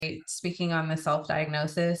Speaking on the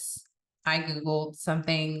self-diagnosis, I Googled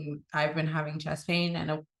something. I've been having chest pain,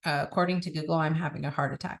 and according to Google, I'm having a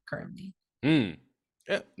heart attack currently. Mm.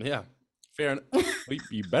 Yeah, yeah. Fair enough. Well,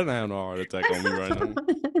 you better not have no heart attack on me right now.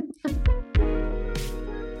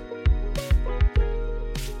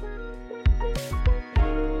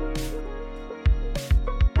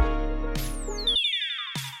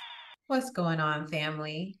 What's going on,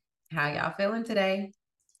 family? How y'all feeling today?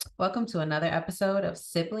 Welcome to another episode of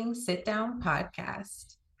Sibling Sit Down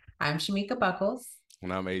Podcast. I'm Shamika Buckles.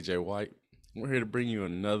 And I'm AJ White. We're here to bring you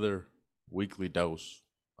another weekly dose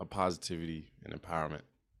of positivity and empowerment.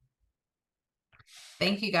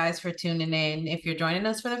 Thank you guys for tuning in. If you're joining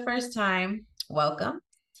us for the first time, welcome.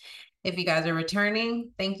 If you guys are returning,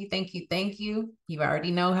 thank you, thank you, thank you. You already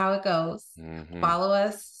know how it goes. Mm-hmm. Follow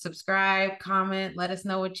us, subscribe, comment, let us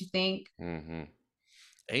know what you think. Mm-hmm.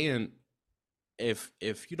 And if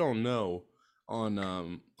you don't know, on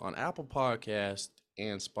Apple Podcast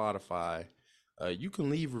and Spotify, you can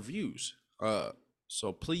leave reviews.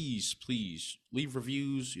 So please leave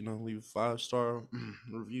reviews. Leave a 5-star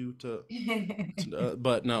review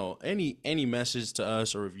but no, any message to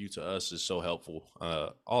us or review to us is so helpful.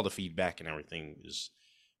 All the feedback and everything is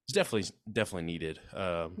definitely needed.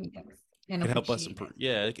 Yes. And Can help us appreciate improve. it.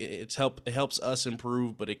 Yeah, it helps us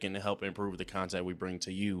improve, but it can help improve the content we bring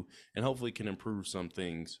to you, and hopefully can improve some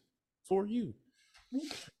things for you.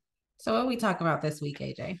 So what are we talking about this week,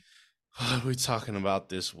 AJ? What are we talking about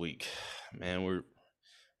this week? Man, we're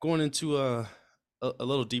going into a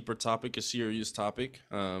little deeper topic, a serious topic,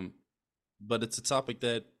 but it's a topic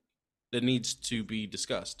that needs to be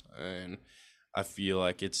discussed, and I feel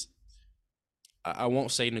like I won't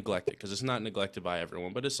say neglected, because it's not neglected by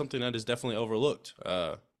everyone, but it's something that is definitely overlooked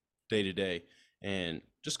day to day. And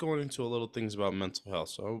just going into a little things about mental health.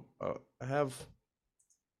 So I have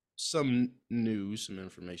some news, some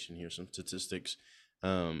information here, some statistics.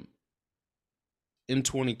 In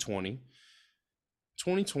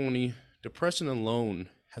 2020, depression alone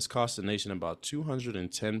has cost the nation about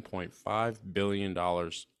 $210.5 billion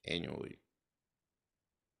annually.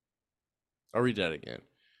 I'll read that again.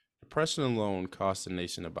 Depression alone costs the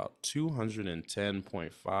nation about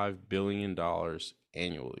 $210.5 billion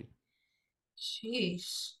annually.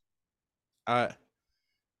 Sheesh. I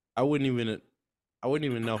I wouldn't even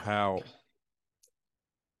know how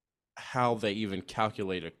they even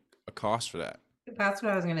calculate a cost for that. That's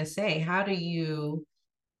what I was going to say. How do you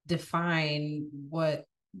define what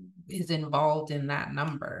is involved in that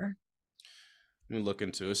number? Let me look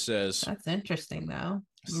into it. It says That's interesting, though.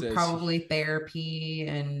 it says Probably therapy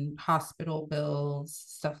and hospital bills,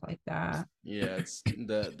 stuff like that. yeah, it's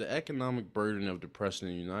the economic burden of depression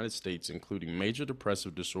in the United States, including major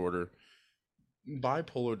depressive disorder,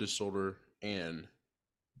 bipolar disorder, and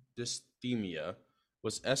dysthymia,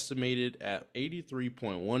 was estimated at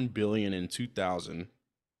 83.1 billion in 2000.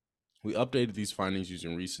 We updated these findings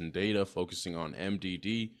using recent data focusing on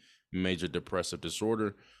MDD, major depressive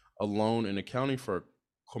disorder, alone, and accounting for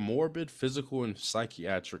comorbid physical and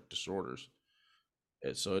psychiatric disorders.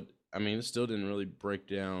 So it still didn't really break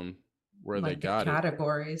down where they Like the got it.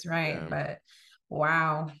 categories, right? Yeah. But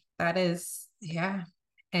wow, that is, yeah.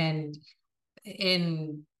 And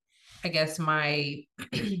in, I guess, my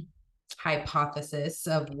hypothesis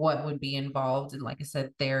of what would be involved in, like I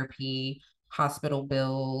said, therapy, hospital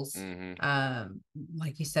bills, Mm-hmm.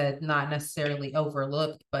 like you said, not necessarily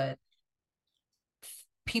overlooked, but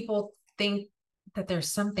people think that there's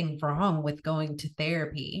something wrong with going to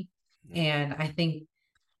therapy. Yeah. And I think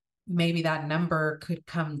maybe that number could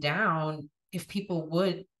come down if people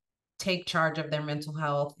would take charge of their mental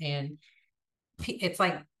health. And it's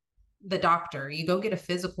like the doctor, you go get a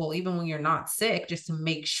physical even when you're not sick, just to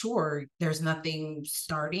make sure there's nothing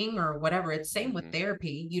starting or whatever. It's same with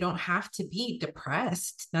therapy. You don't have to be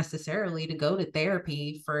depressed necessarily to go to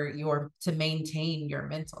therapy to maintain your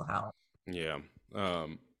mental health. Yeah.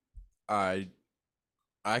 I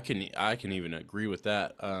I can even agree with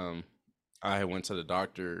that. I went to the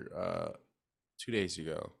doctor 2 days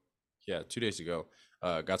ago. Yeah, 2 days ago.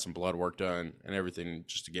 Got some blood work done and everything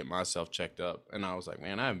just to get myself checked up. And I was like,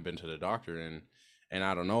 man, I haven't been to the doctor and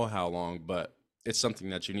I don't know how long, but it's something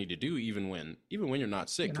that you need to do even when you're not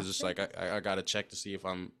sick, because it's like I got to check to see if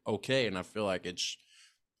I'm okay. And I feel like it's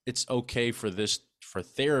okay for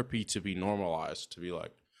therapy to be normalized, to be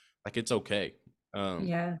like it's okay.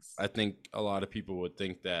 Yes. I think a lot of people would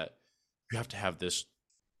think that you have to have this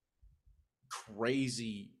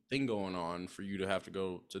crazy thing going on for you to have to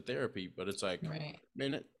go to therapy, but it's like, Right.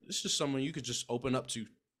 man, it's just someone you could just open up to,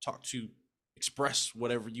 talk to, express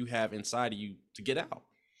whatever you have inside of you to get out.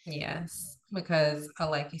 Yes, because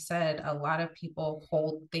like you said, a lot of people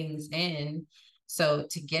hold things in. So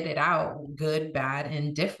to get it out, good, bad,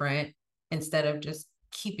 and different, instead of just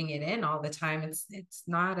keeping it in all the time, it's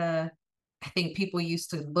not a. I think people used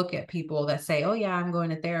to look at people that say, "Oh yeah, I'm going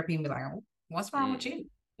to therapy," and be like, "Oh, what's wrong with Mm, you?"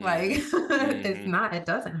 Like, mm-hmm, it's mm-hmm, not. It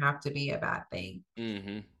doesn't have to be a bad thing.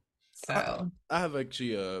 mm-hmm. I, So I have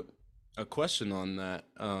actually a question on that.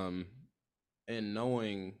 And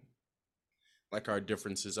knowing like our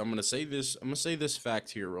differences, I'm gonna say this fact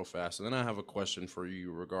here real fast, and then I have a question for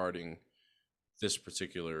you regarding this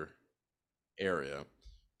particular area.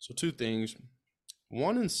 So two things.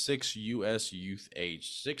 1 in 6 U.S. youth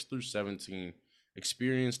aged 6 through 17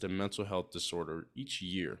 experienced a mental health disorder each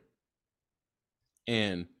year.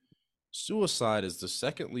 And suicide is the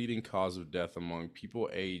second leading cause of death among people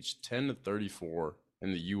aged 10 to 34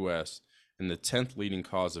 in the US and the 10th leading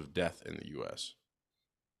cause of death in the US.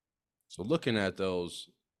 So looking at those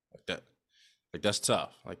like that like that's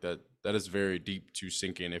tough. Like that is very deep to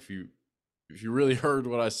sink in. If you really heard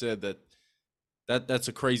what I said, that's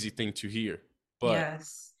a crazy thing to hear. But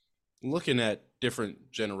yes. looking at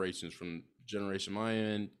different generations from generation my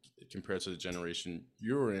in compared to the generation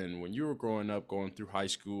you were in when you were growing up, going through high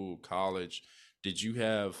school, college, did you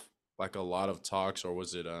have like a lot of talks, or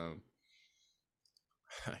was it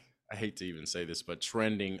I hate to even say this, but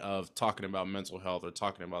trending of talking about mental health or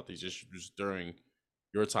talking about these issues during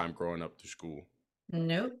your time growing up through school?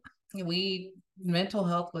 Nope. We Mental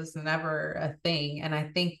health was never a thing, and I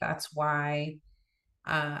think that's why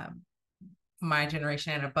um my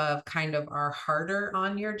generation and above kind of are harder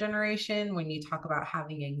on your generation when you talk about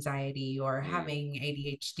having anxiety or Mm, having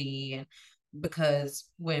ADHD. And because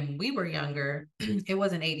when we were younger, it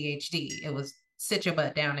wasn't ADHD, it was sit your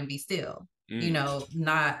butt down and be still, mm,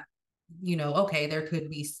 not, okay, there could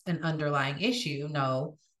be an underlying issue.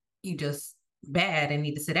 No, you just bad and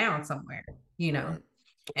need to sit down somewhere, you know. right.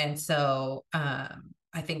 And so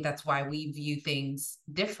I think that's why we view things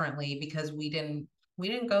differently, because we didn't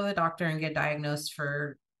go to the doctor and get diagnosed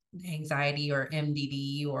for anxiety or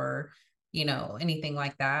MDD or anything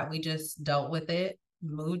like that. We just dealt with it,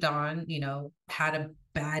 moved on, had a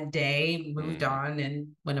bad day, moved Mm, on, and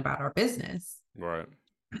went about our business. right.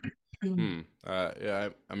 Hmm. Yeah.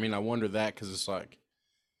 I mean, I wonder that because it's like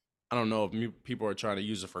I don't know if people are trying to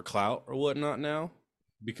use it for clout or whatnot now,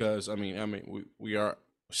 because we are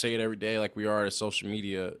say it every day like we are a social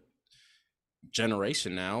media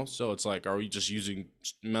generation now. So it's like, are we just using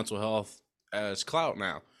mental health as clout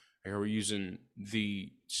now? Like, are we using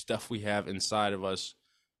the stuff we have inside of us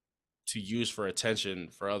to use for attention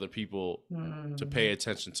for other people to pay Hmm.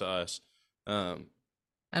 attention to us? Um,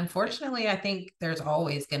 Unfortunately, I think there's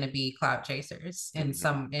always going to be cloud chasers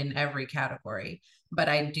mm-hmm, in every category. But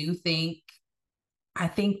I think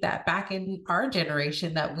that back in our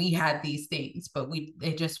generation that we had these things, but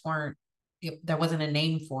they just weren't. There wasn't a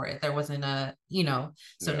name for it. There wasn't So yeah.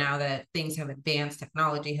 now that things have advanced,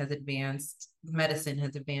 technology has advanced, medicine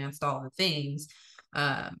has advanced, all the things,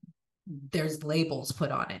 um, there's labels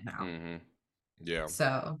put on it now. Mm-hmm, yeah.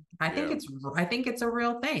 So Yeah. I think it's a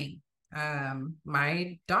real thing.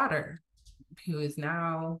 My daughter, who is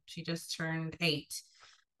now she just turned 8.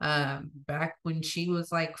 Back when she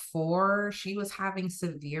was like 4, she was having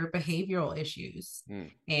severe behavioral issues, Mm,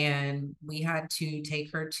 and we had to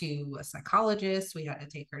take her to a psychologist. We had to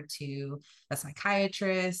take her to a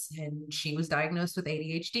psychiatrist, and she was diagnosed with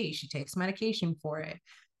ADHD. She takes medication for it.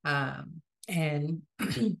 And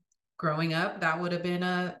growing up, that would have been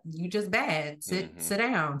you just bad, mm-hmm, sit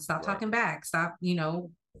down, stop right. talking back, stop,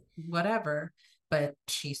 whatever. But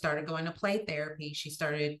she started going to play therapy. She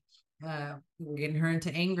started uh, getting her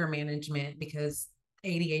into anger management, because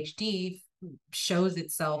ADHD shows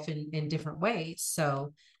itself in different ways.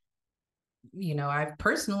 So, I've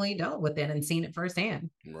personally dealt with it and seen it firsthand.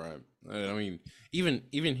 Right. I mean,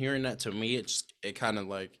 even hearing that to me, it kind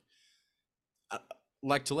of I,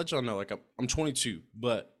 like to let y'all know, like I'm 22,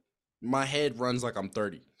 but my head runs like I'm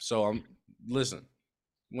 30. So I'm listen.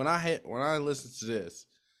 When I listen to this,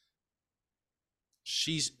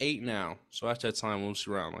 she's 8 now. So at that time, when was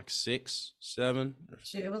she around like 6, 7, or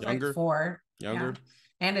It was like younger, 4. Yeah. younger?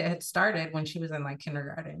 And it had started when she was in like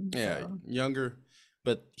kindergarten. Yeah, So, younger.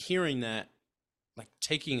 But hearing that, like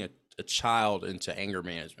taking a child into anger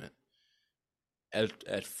management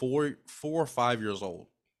at 4 or 5 years old,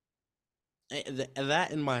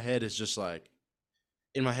 that in my head is just like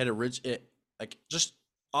in my head it like just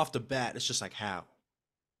off the bat it's just like how.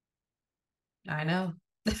 I know.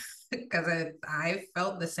 Because I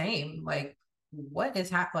felt the same. Like, what is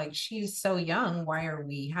happening? Like, she's so young. Why are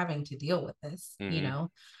we having to deal with this?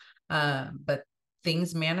 Mm-hmm. But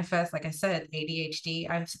things manifest. Like I said, ADHD.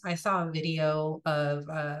 I saw a video of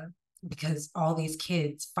because all these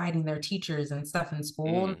kids fighting their teachers and stuff in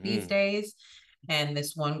school these Mm-hmm. days. And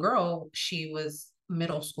this one girl, she was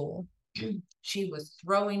middle school. She was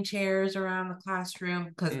throwing chairs around the classroom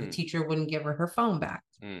because the Mm, teacher wouldn't give her her phone back,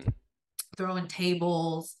 mm, throwing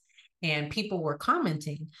tables, and people were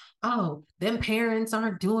commenting, oh, them parents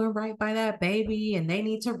aren't doing right by that baby and they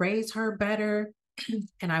need to raise her better.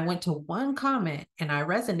 And I went to one comment and I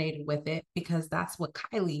resonated with it because that's what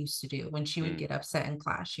Kylie used to do when she would mm, get upset in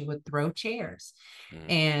class. She would throw chairs. mm,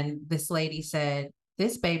 And this lady said,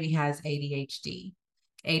 this baby has ADHD.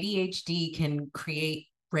 ADHD can create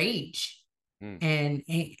rage mm.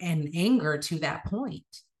 and anger to that point.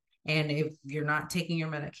 And if you're not taking your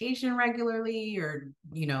medication regularly or,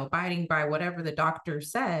 abiding by whatever the doctor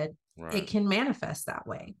said, it Right. can manifest that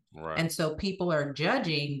way. Right. And so people are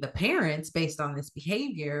judging the parents based on this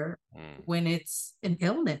behavior Mm, when it's an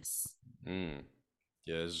illness. mm.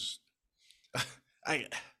 Yes. I.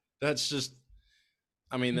 That's just.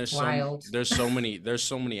 I mean, It's wild. there's so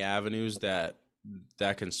many avenues that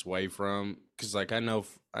can sway from. Because like I know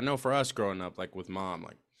for us growing up, like with mom,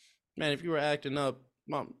 like man, if you were acting up,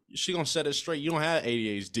 mom, she gonna set it straight. You don't have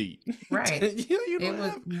ADHD. Right. You It don't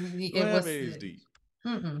was, have it was, ADHD.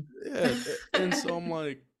 mm-mm. Yeah, and so I'm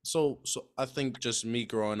like, so I think just me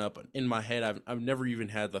growing up in my head, I've never even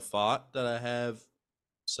had the thought that I have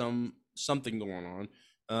something going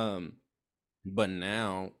on, but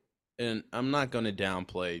now, and I'm not gonna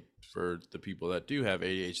downplay for the people that do have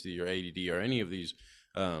ADHD or ADD or any of these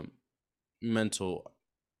um, mental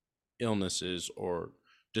illnesses or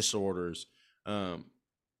disorders. Um,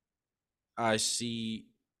 I see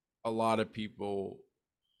a lot of people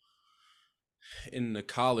in the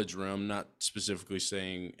college realm, not specifically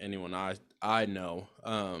saying anyone I know,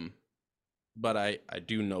 but I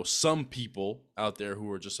do know some people out there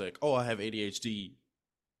who are just like, oh, I have ADHD,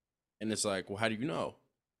 and it's like, well, how do you know?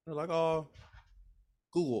 They're like, oh,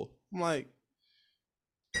 Google. I'm like,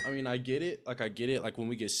 I mean, I get it. Like, I get it. Like when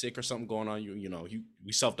we get sick or something going on,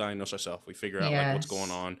 we self-diagnose ourselves. We figure out like what's going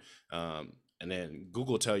Yes. on, and then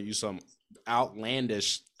Google tell you some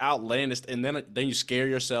outlandish, and then you scare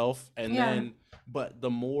yourself, and Yeah. then but the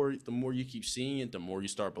more you keep seeing it, the more you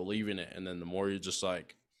start believing it, and then the more you're just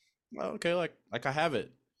like, well, okay, like I have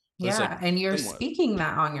it, but it's like Yeah. And you're then what? speaking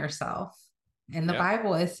that on yourself. In the Yeah,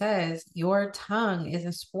 Bible, it says your tongue is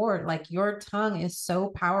a sport. Like your tongue is so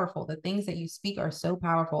powerful. The things that you speak are so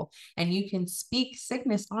powerful, and you can speak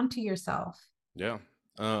sickness onto yourself. yeah,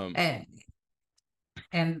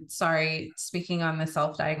 And sorry, speaking on the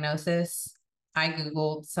self-diagnosis, I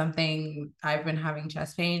Googled something. I've been having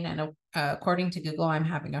chest pain, and according to Google, I'm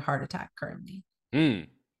having a heart attack currently. mm,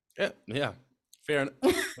 yeah. Fair enough.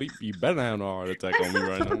 Well, you better not have no heart attack on me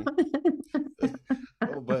right now.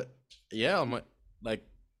 Oh, but yeah, I'm like,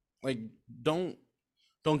 like don't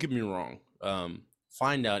don't get me wrong.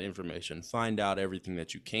 Find out information, find out everything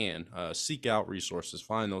that you can, seek out resources,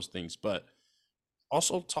 find those things, but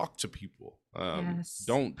also talk to people. Yes,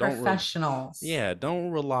 Don't professionals. yeah,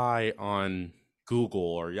 don't rely on Google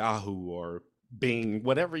or Yahoo or Bing,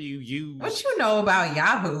 whatever you What use. you know about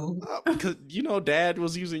Yahoo? Because Dad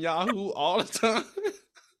was using Yahoo all the time.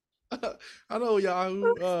 I know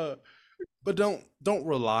Yahoo, but don't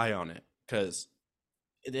rely on it because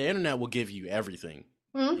the internet will give you everything,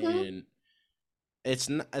 Mm-hmm. and it's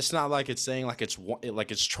not like it's saying like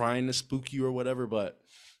it's trying to spook you or whatever, but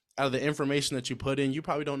out of the information that you put in, you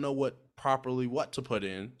probably don't know what to put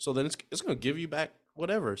in. So then it's gonna give you back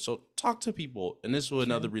whatever. So talk to people, and this is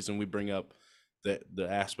another True. reason we bring up the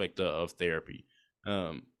aspect of therapy.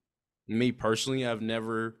 Um, Me personally, I've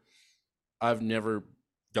never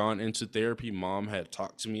gone into therapy. Mom had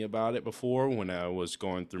talked to me about it before when I was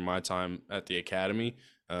going through my time at the academy.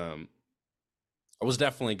 Um, I was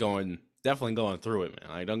definitely going through it, man.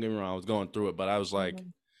 Like don't get me wrong, I was going through it, but I was like,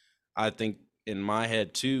 Mhm. I think in my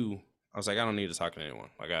head too, I was like, I don't need to talk to anyone.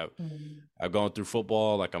 Like I've gone through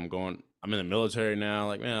football, I'm in the military now.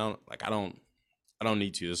 Like man, I don't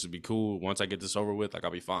need to. This would be cool. Once I get this over with, like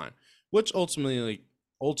I'll be fine. Which ultimately,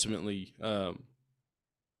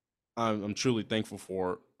 I'm truly thankful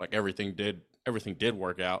for. Like everything did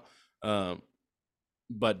work out. Um,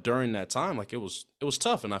 but during that time, like it was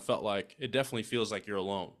tough, and I felt like it definitely feels like you're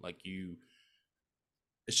alone. Like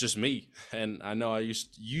it's just me. And I know I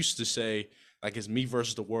used to say like it's me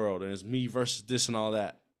versus the world, and it's me versus this and all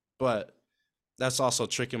that. But that's also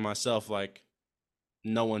tricking myself. Like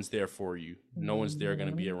no one's there for you. No one's there going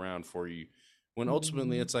to be Mhm. around for you. When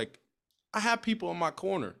ultimately Mhm. it's like I have people in my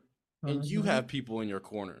corner, and you Mhm. have people in your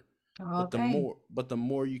corner. All day. But the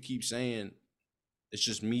more you keep saying It's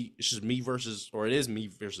just me. It's just me versus, or it is me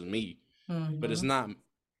versus me, but it's Mm-hmm. not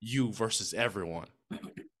you versus everyone.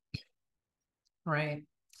 Right.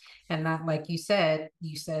 And that, like you said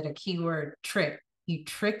a keyword trick. You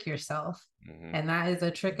trick yourself. Mm-hmm. And that is a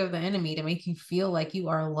trick of the enemy to make you feel like you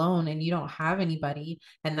are alone and you don't have anybody.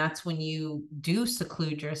 And that's when you do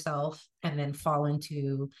seclude yourself and then fall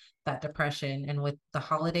into that depression. And with the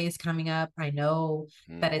holidays coming up, I know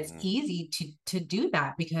that it's Mm-hmm. easy to do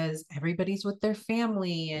that because everybody's with their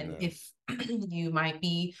family. And Yeah. if you might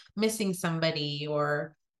be missing somebody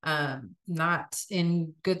or not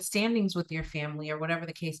in good standings with your family or whatever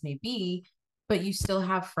the case may be, but you still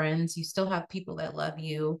have friends, you still have people that love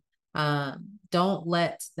you. Don't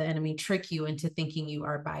let the enemy trick you into thinking you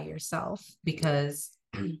are by yourself Yeah. because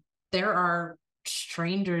there are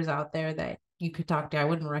strangers out there that you could talk to. I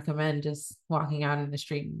wouldn't recommend just walking out in the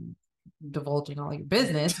street and divulging all your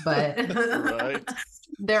business, but Right.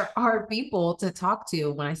 there are people to talk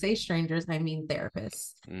to. When I say strangers, I mean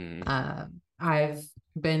therapists. Mm-hmm. I've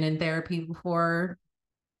been in therapy before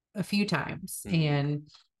a few times Mm-hmm.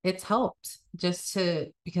 and it's helped just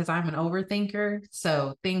to because I'm an overthinker.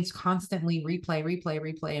 So things constantly replay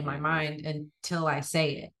in my Mm-hmm. mind until I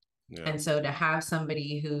say it. Yeah. And so to have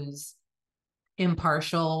somebody who's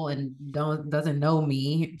impartial and doesn't know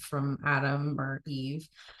me from Adam or Eve,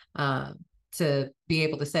 uh, to be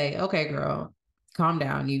able to say, okay, girl, calm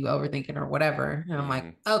down, you overthinking or whatever. And I'm like,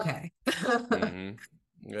 Mm-hmm. okay.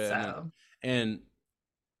 Mm-hmm. Yeah. So And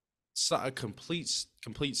so a complete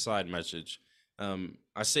side message.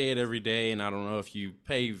 I say it every day, and I don't know if you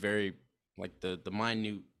pay very like the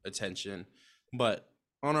minute attention, but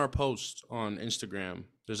on our post on Instagram,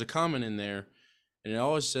 there's a comment in there, and it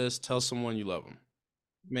always says, "Tell someone you love them."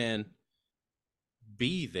 Man,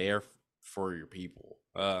 be there for your people.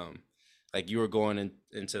 Like you were going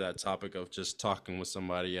into that topic of just talking with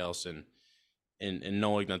somebody else and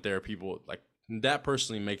knowing that there are people like that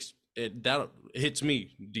personally makes it that hits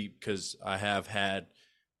me deep because I have had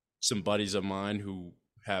some buddies of mine who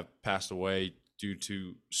have passed away due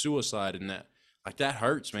to suicide and that like that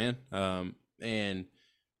hurts, man. And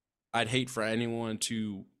I'd hate for anyone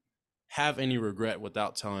to have any regret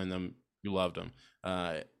without telling them you loved them.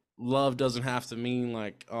 Uh, Love doesn't have to mean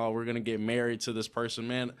like, oh, we're gonna get married to this person,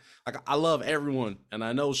 man. Like I love everyone, and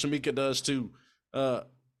I know Shamika does too. Uh,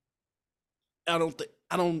 I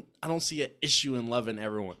don't see an issue in loving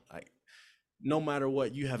everyone. Like no matter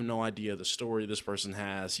what, you have no idea the story this person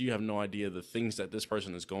has. You have no idea the things that this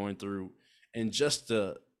person is going through, and just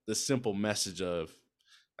the simple message of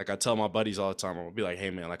like I tell my buddies all the time, I'll be like,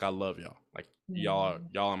 hey man, like I love y'all. Like y'all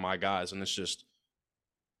are my guys, and it's just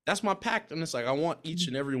that's my pact, and it's like I want each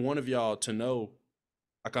and every one of y'all to know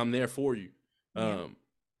like I'm there for you. yeah.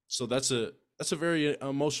 So that's a very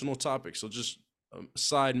emotional topic. So just a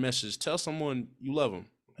side message: tell someone you love them.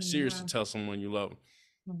 Seriously, Yeah. tell someone you love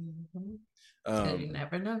Mm-hmm. them. Because you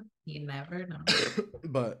never know. You never know.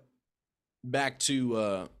 But back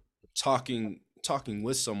to talking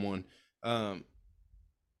with someone, um,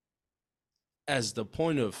 as the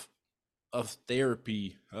point of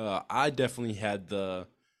therapy, I definitely had the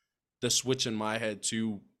switch in my head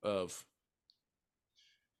too of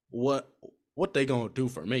what what they gonna do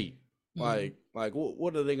for me, Mm, like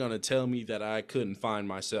what are they gonna tell me that I couldn't find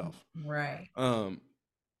myself. right. um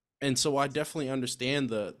and so I definitely understand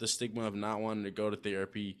the stigma of not wanting to go to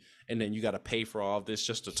therapy, and then you got to pay for all of this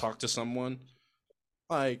just to talk to someone.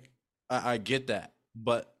 Like I get that,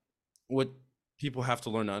 but what people have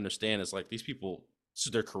to learn to understand is like these people, this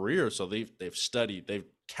is their career, so they've studied, they've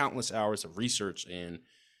countless hours of research and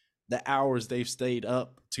the hours they've stayed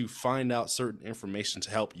up to find out certain information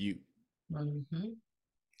to help you. Mm-hmm.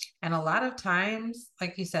 And a lot of times,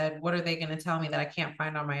 like you said, what are they going to tell me that I can't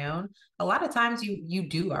find on my own? A lot of times you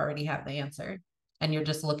do already have the answer and you're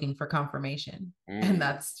just looking for confirmation. And Mm,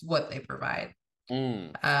 that's what they provide.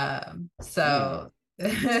 mm, mm, So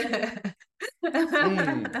mm.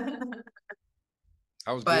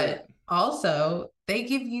 That was good. but also they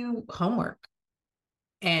give you homework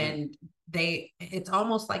Mm, and it's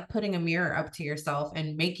almost like putting a mirror up to yourself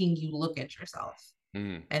and making you look at yourself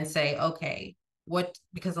mm, and say, okay, what,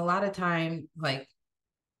 because a lot of time, like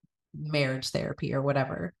marriage therapy or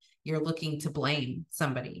whatever, you're looking to blame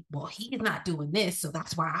somebody. Well, he's not doing this, so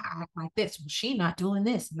that's why I act like this. Well, she's not doing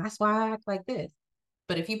this, and that's why I act like this.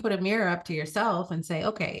 But if you put a mirror up to yourself and say,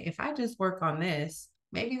 okay, if I just work on this,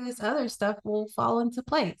 maybe this other stuff will fall into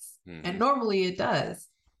place. And mm-hmm. normally it does.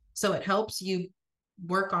 So it helps you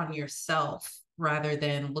work on yourself rather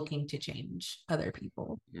than looking to change other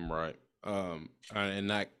people. Right. And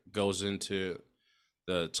that goes into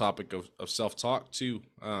the topic of self talk too.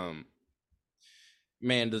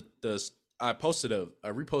 Man, the I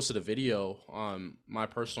reposted a video on my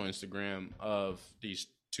personal Instagram of these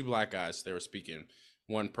two black guys. They were speaking.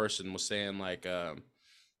 One person was saying like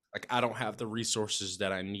I don't have the resources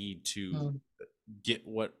that I need to Mm, get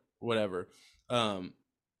whatever. Um,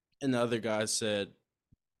 and the other guy said,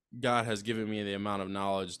 God has given me the amount of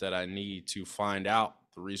knowledge that I need to find out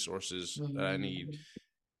the resources that I need. mm,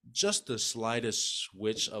 Just the slightest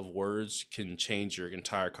switch of words can change your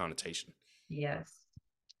entire connotation. yes.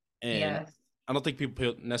 And Yes. I don't think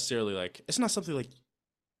people necessarily like, it's not something like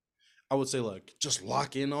I would say like just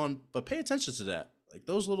lock in on, but pay attention to that. Like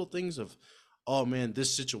those little things of, oh man,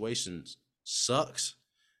 this situation sucks.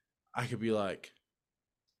 I could be like,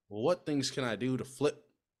 well, what things can I do to flip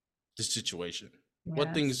the situation? Yes.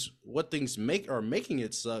 What things make are making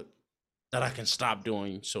it suck that I can stop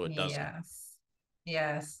doing so it doesn't. Yes.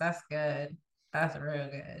 Yes. That's good. That's real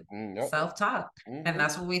good. Yep. Self-talk. And Mm-hmm.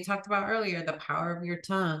 that's what we talked about earlier, the power of your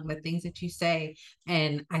tongue, the things that you say.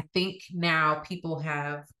 And I think now people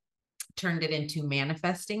have turned it into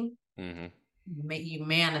manifesting. Mm-hmm. You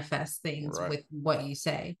manifest things Right. with what you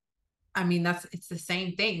say. I mean, it's the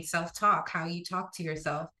same thing. Self-talk, how you talk to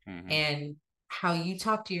yourself, Mm-hmm. and how you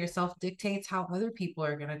talk to yourself dictates how other people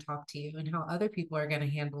are going to talk to you and how other people are going to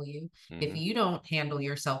handle you. If Mm-hmm. you don't handle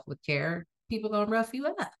yourself with care, people going to rough you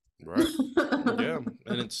up. Right. Yeah.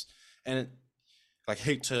 And it, like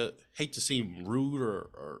hate to seem rude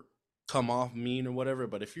or come off mean or whatever,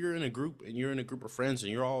 but if you're in a group and you're in a group of friends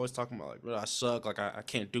and you're always talking about like, well, I suck, like I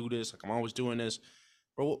can't do this, like I'm always doing this,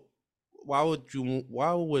 bro, why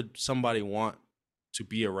would somebody want to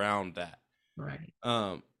be around that? Right.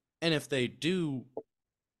 um and if they do,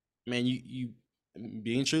 man, you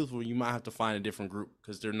being truthful, you might have to find a different group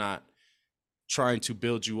because they're not trying to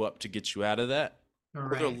build you up to get you out of that, or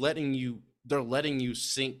Right. they're letting you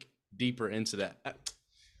sink deeper into that.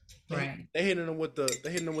 Right. They hitting them with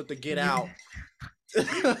the get out.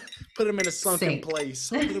 Put them in a sunken Sink. place.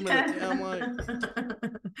 Put them in a damn like.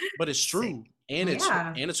 But it's Sink. true, and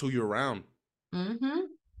Yeah. it's who you're around. Mm-hmm.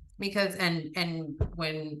 Because and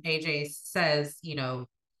when AJ says,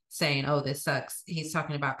 saying, "Oh, this sucks," he's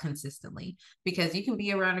talking about consistently. Because you can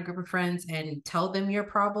be around a group of friends and tell them your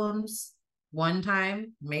problems one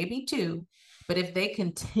time, maybe two. But if they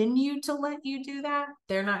continue to let you do that,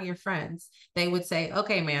 they're not your friends. They would say,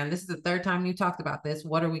 "Okay, man, this is the third time you talked about this.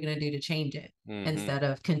 What are we going to do to change it?" Mm-hmm. Instead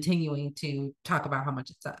of continuing to talk about how much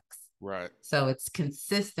it sucks. Right. So it's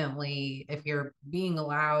consistently, if you're being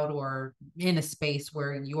allowed or in a space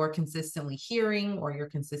where you're consistently hearing or you're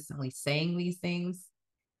consistently saying these things,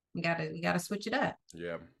 we gotta switch it up.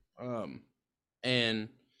 Yeah. Um. And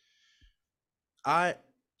I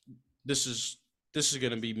this is this is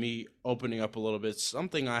gonna be me opening up a little bit.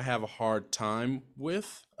 Something I have a hard time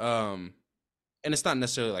with. And it's not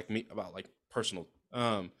necessarily like me about like personal.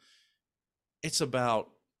 It's about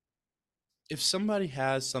if somebody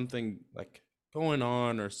has something like going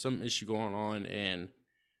on or some issue going on, and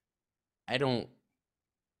I don't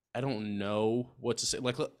I don't know what to say.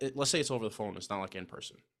 Like let's say it's over the phone. It's not like in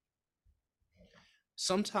person.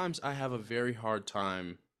 Sometimes I have a very hard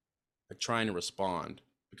time like trying to respond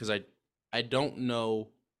because I don't know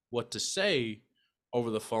what to say over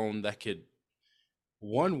the phone that could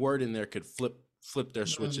one word in there could flip their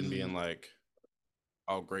switch and being Mm, like,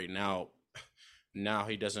 oh great, now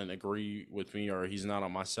he doesn't agree with me, or he's not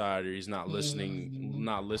on my side, or he's mm,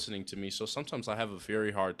 not listening to me. So sometimes I have a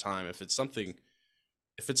very hard time if it's something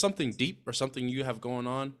deep or something you have going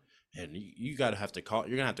on, and you gotta have to call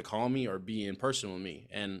you're gonna have to call me or be in person with me.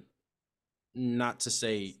 And not to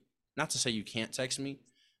say you can't text me,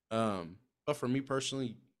 but for me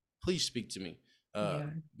personally, please speak to me, uh yeah.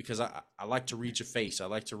 because I like to read your face. I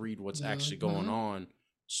like to read what's actually going Mm-hmm. on,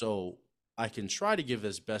 so I can try to give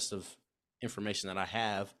as best of information that I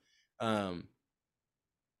have. um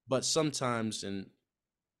but sometimes, and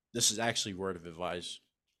this is actually word of advice,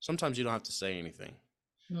 sometimes you don't have to say anything.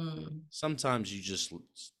 Mm. Sometimes you just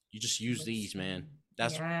use these, man.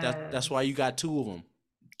 That's why you Yes. got two of them.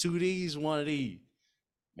 Two of these, one of these.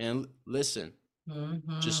 Man, listen.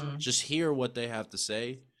 Mm-hmm. Just hear what they have to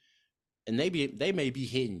say, and they may be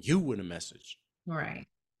hitting you with a message. Right.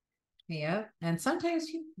 Yeah. And sometimes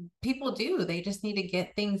people do. They just need to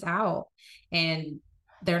get things out and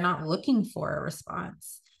they're not looking for a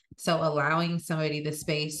response. So allowing somebody the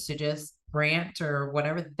space to just rant or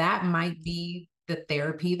whatever, that might be the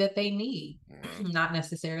therapy that they need, Yeah. not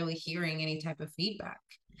necessarily hearing any type of feedback.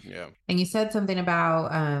 Yeah. And you said something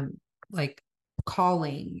about like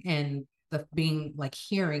calling and the being like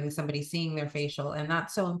hearing somebody, seeing their facial, and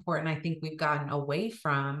that's so important. I think we've gotten away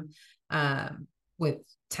from with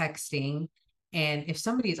texting. And if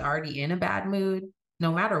somebody's already in a bad mood,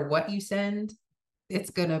 no matter what you send,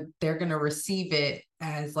 they're gonna receive it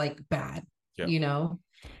as like bad, Yeah. you know?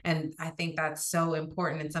 And I think that's so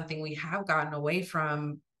important, and something we have gotten away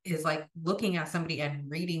from is like looking at somebody and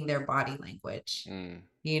reading their body language. Mm.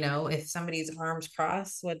 You know, if somebody's arms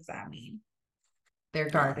crossed, what does that mean? They're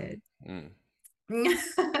Ah. guarded. Mm.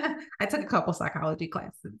 I took a couple psychology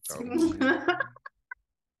classes.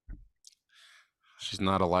 She's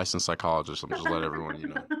not a licensed psychologist. I'm just let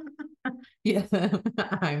everyone Yeah,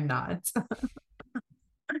 I'm not. But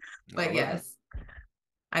But yes,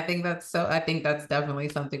 I think that's definitely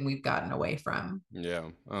something we've gotten away from. yeah.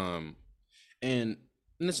 And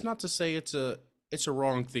it's not to say it's a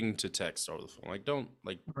wrong thing to text over the phone. Like don't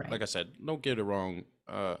like Right. I said, don't get it wrong.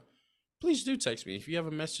 Please do text me if you have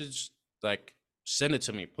a message. Like send it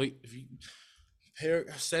to me, please. If you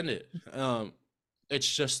send it. It's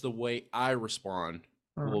just the way I respond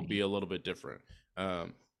will be Right. a little bit different.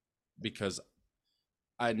 Because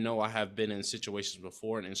I know I have been in situations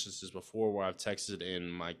before and instances before where I've texted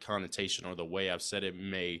and my connotation or the way I've said it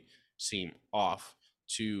may seem off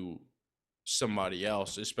to somebody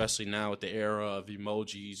else, especially now with the era of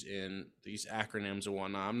emojis and these acronyms and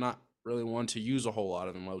whatnot. I'm not really one to use a whole lot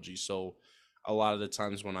of emojis. So a lot of the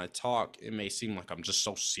times when I talk, it may seem like I'm just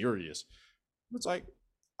so serious. It's like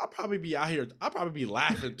I'll probably be out here. I'll probably be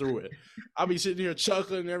laughing through it. I'll be sitting here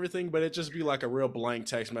chuckling and everything, but it just be like a real blank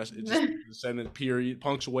text message. It just sending period,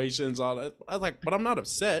 punctuations, all that. I was like, but I'm not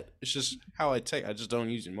upset. It's just how I take. I just don't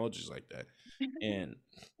use emojis like that, and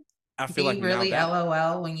I Do feel like you now really that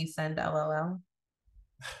LOL when you send LOL?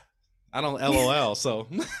 I don't LOL, so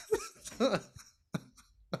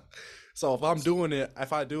so if I'm doing it,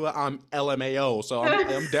 if I do it, I'm LMAO. So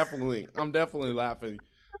I'm definitely laughing.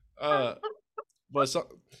 Uh, but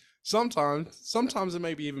sometimes it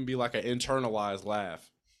maybe even be like an internalized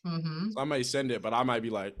laugh. Mm-hmm. So I may send it, but I might be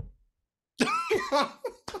like,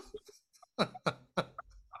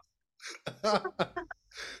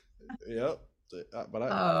 yep. But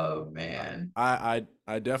Oh man. I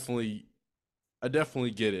definitely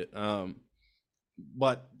get it.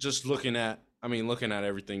 But just looking at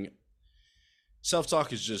everything, self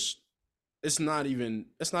talk is just it's not even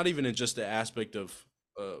in just the aspect of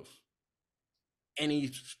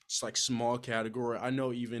any like small category. I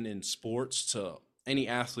know even in sports to any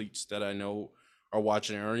athletes that I know are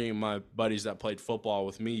watching or any of my buddies that played football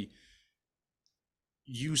with me,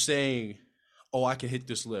 you saying, "Oh, I can hit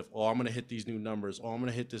this lift. Oh, I'm gonna hit these new numbers. Oh, I'm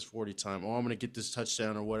gonna hit this 40 time. Oh, I'm gonna get this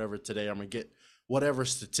touchdown or whatever today. I'm gonna get whatever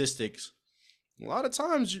statistics." A lot of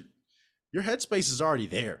times, your headspace is already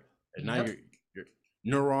there, and now Yep. your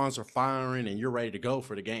neurons are firing, and you're ready to go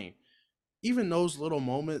for the game. Even those little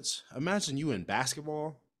moments. Imagine you in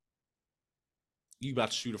basketball. You about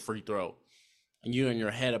to shoot a free throw, and you in your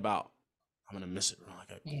head about, "I'm gonna miss it. Like,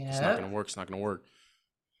 it's not gonna Yep. work. It's not gonna work."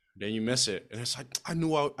 Then you miss it, and it's like I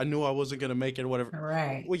knew I wasn't gonna make it or whatever.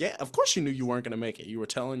 Right. Well, yeah, of course you knew you weren't gonna make it. You were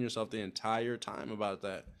telling yourself the entire time about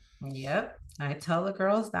that. Yep. I tell the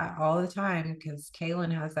girls that all the time because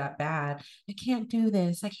Kaylin has that bad. I can't do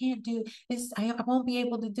this. I can't do this. I won't be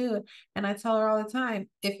able to do it. And I tell her all the time,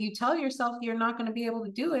 if you tell yourself you're not going to be able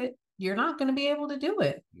to do it, you're not going to be able to do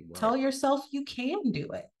it. Right. Tell yourself you can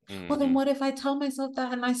do it. Well, then Mm-hmm. what if I tell myself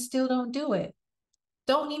that and I still don't do it?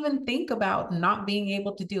 Don't even think about not being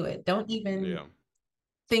able to do it. Don't even Yeah.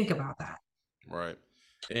 think about that. Right.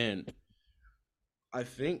 And I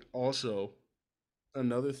think also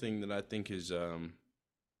another thing that I think is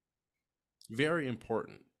very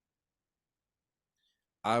important.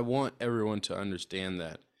 I want everyone to understand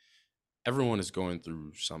that everyone is going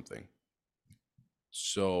through something.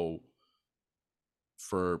 So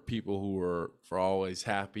for people who are for always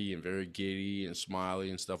happy and very giddy and smiley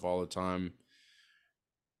and stuff all the time,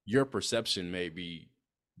 your perception may be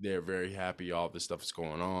they're very happy, all this stuff is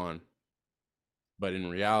going on. But in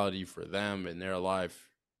reality, for them in their life,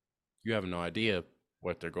 you have no idea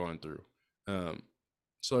what they're going through. Um,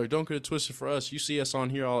 so don't get it twisted for us. You see us on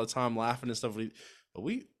here all the time laughing and stuff, but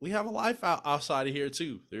we have a life outside of here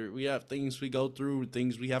too. We have things we go through,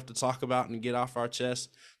 things we have to talk about and get off our chest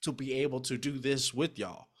to be able to do this with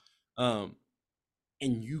y'all. Um,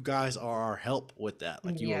 and you guys are our help with that.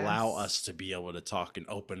 Like you allow Yes. us to be able to talk and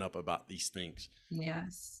open up about these things.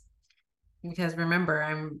 Yes. Because remember,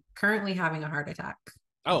 I'm currently having a heart attack,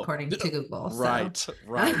 Oh, according to Google. So right,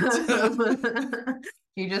 right,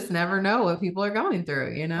 you just never know what people are going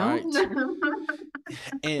through, you know?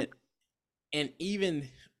 right. And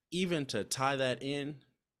even to tie that in,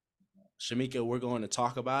 Shamika, we're going to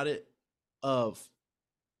talk about it of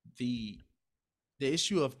the the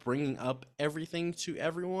issue of bringing up everything to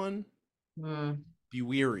everyone. Mm, Be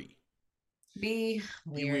weary. be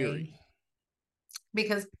Be weary. weary.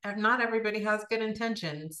 because not everybody has good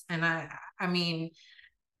intentions. And I mean,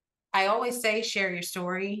 I always say share your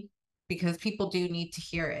story because people do need to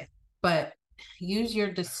hear it, but use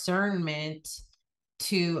your discernment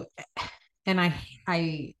to, and I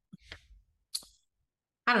I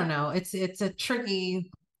don't know. It's a tricky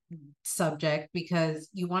subject because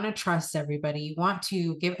you want to trust everybody. You want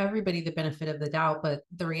to give everybody the benefit of the doubt, but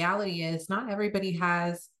the reality is not everybody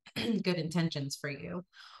has good intentions for you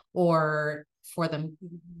or for them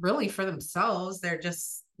really for themselves. They're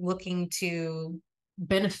just looking to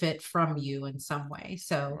benefit from you in some way.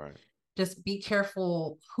 So Right. just be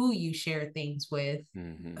careful who you share things with,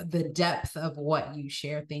 Mm-hmm. the depth of what you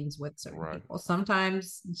share things with certain Right. people.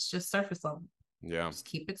 Sometimes it's just surface level. Yeah. Just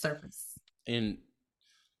keep it surface. And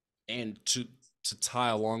to tie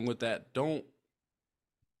along with that, don't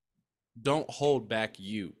hold back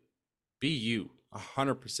you. Be you,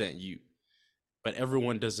 100% you. But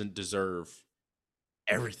everyone doesn't deserve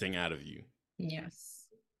everything out of you. Yes.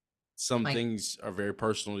 Some Like things are very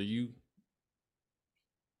personal to you.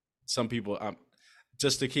 Some people,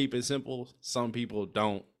 just to keep it simple, some people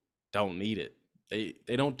don't need it. They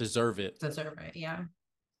don't deserve it. deserve it. Yeah,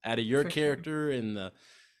 Out of your for sure. character and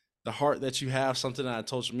the heart that you have, something that I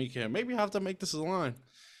told Shamika, maybe I have to make this a line.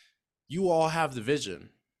 You all have the vision.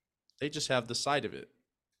 They just have the sight of it.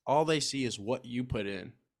 All they see is what you put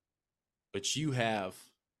in, but you have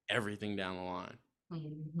everything down the line.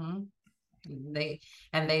 Hmm. They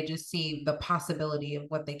they just see the possibility of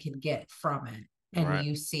what they can get from it, and Right.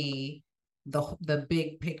 you see the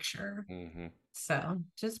big picture. Mm-hmm. So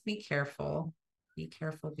just be careful. Be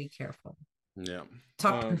careful. Be careful. Yeah.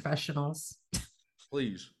 Talk to professionals.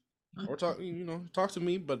 Please. Or talk, talk to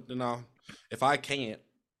me, but then if I can't,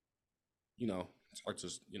 talk to,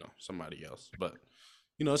 somebody else. But,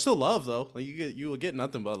 it's still love though. Like you will get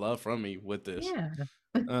nothing but love from me with this. Yeah.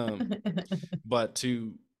 Um, but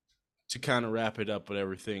to kind of wrap it up with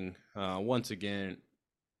everything, once again,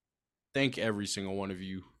 thank every single one of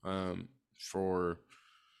you, for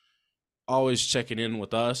always checking in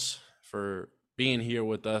with us, for being here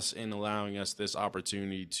with us and allowing us this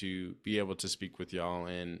opportunity to be able to speak with y'all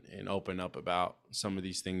and open up about some of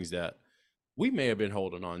these things that we may have been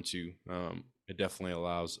holding on to. It definitely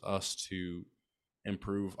allows us to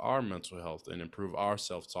improve our mental health and improve our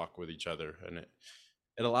self-talk with each other, and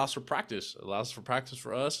it allows for practice. It allows for practice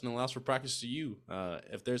for us and allows for practice to you.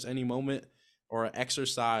 If there's any moment or an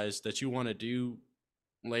exercise that you want to do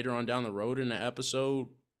later on down the road in an episode,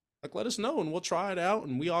 like let us know and we'll try it out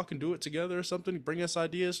and we all can do it together or something. Bring us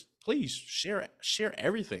ideas. Please share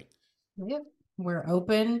everything. Yep. We're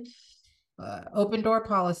open. Open door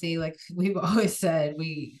policy, like we've always said.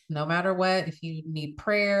 We, no matter what, if you need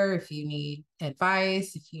prayer, if you need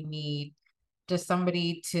advice, if you need just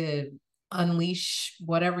somebody to unleash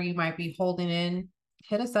whatever you might be holding in,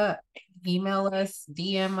 hit us up, email us,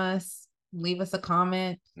 DM us, leave us a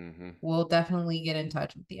comment. Mm-hmm. We'll definitely get in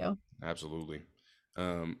touch with you. Absolutely.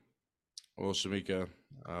 Well, Shamika,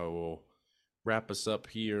 I will wrap us up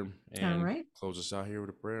here All and right. close us out here with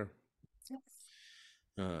a prayer. Yes.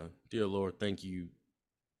 Dear Lord, thank you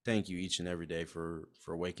each and every day for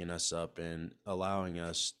waking us up and allowing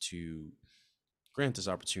us to grant this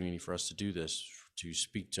opportunity for us to do this, to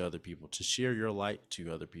speak to other people, to share your light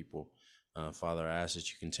to other people. Father, I ask that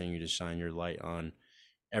you continue to shine your light on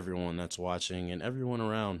everyone that's watching and everyone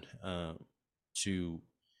around, to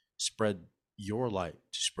spread your light,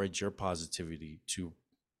 to spread your positivity, to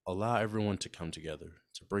allow everyone to come together,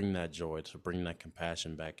 to bring that joy, to bring that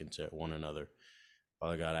compassion back into one another.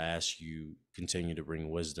 Father God, I ask you continue to bring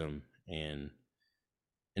wisdom and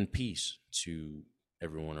peace to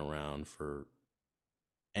everyone around for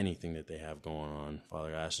anything that they have going on.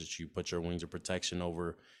 Father, I ask that you put your wings of protection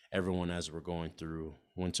over everyone as we're going through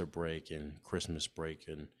winter break and Christmas break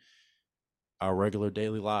and our regular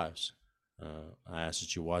daily lives. I ask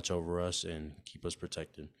that you watch over us and keep us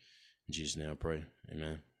protected. In Jesus' name I pray.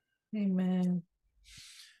 Amen. Amen.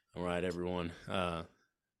 All right, everyone.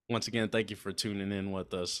 Once again, thank you for tuning in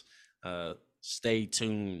with us. Stay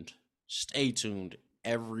tuned. Stay tuned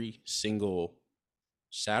every single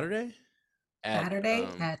Saturday at Saturday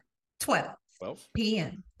at 12 12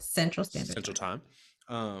 p.m. Central Standard Central Time.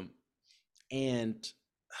 Time. And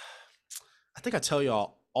I think I tell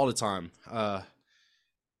y'all all the time,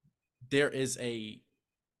 there is a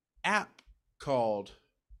app called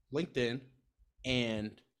LinkedIn,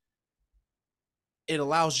 and it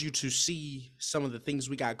allows you to see some of the things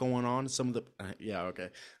we got going on. Some of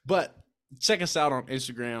the but check us out on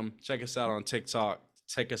Instagram. Check us out on TikTok.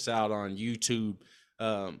 Check us out on YouTube.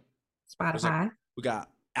 Spotify. We got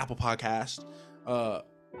Apple Podcast.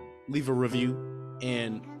 Leave a review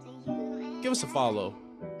and give us a follow.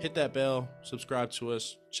 Hit that bell, subscribe to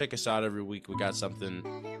us, check us out every week. We got something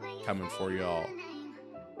coming for y'all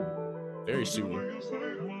very soon.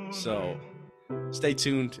 So stay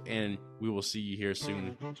tuned, and we will see you here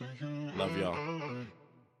soon. Love y'all.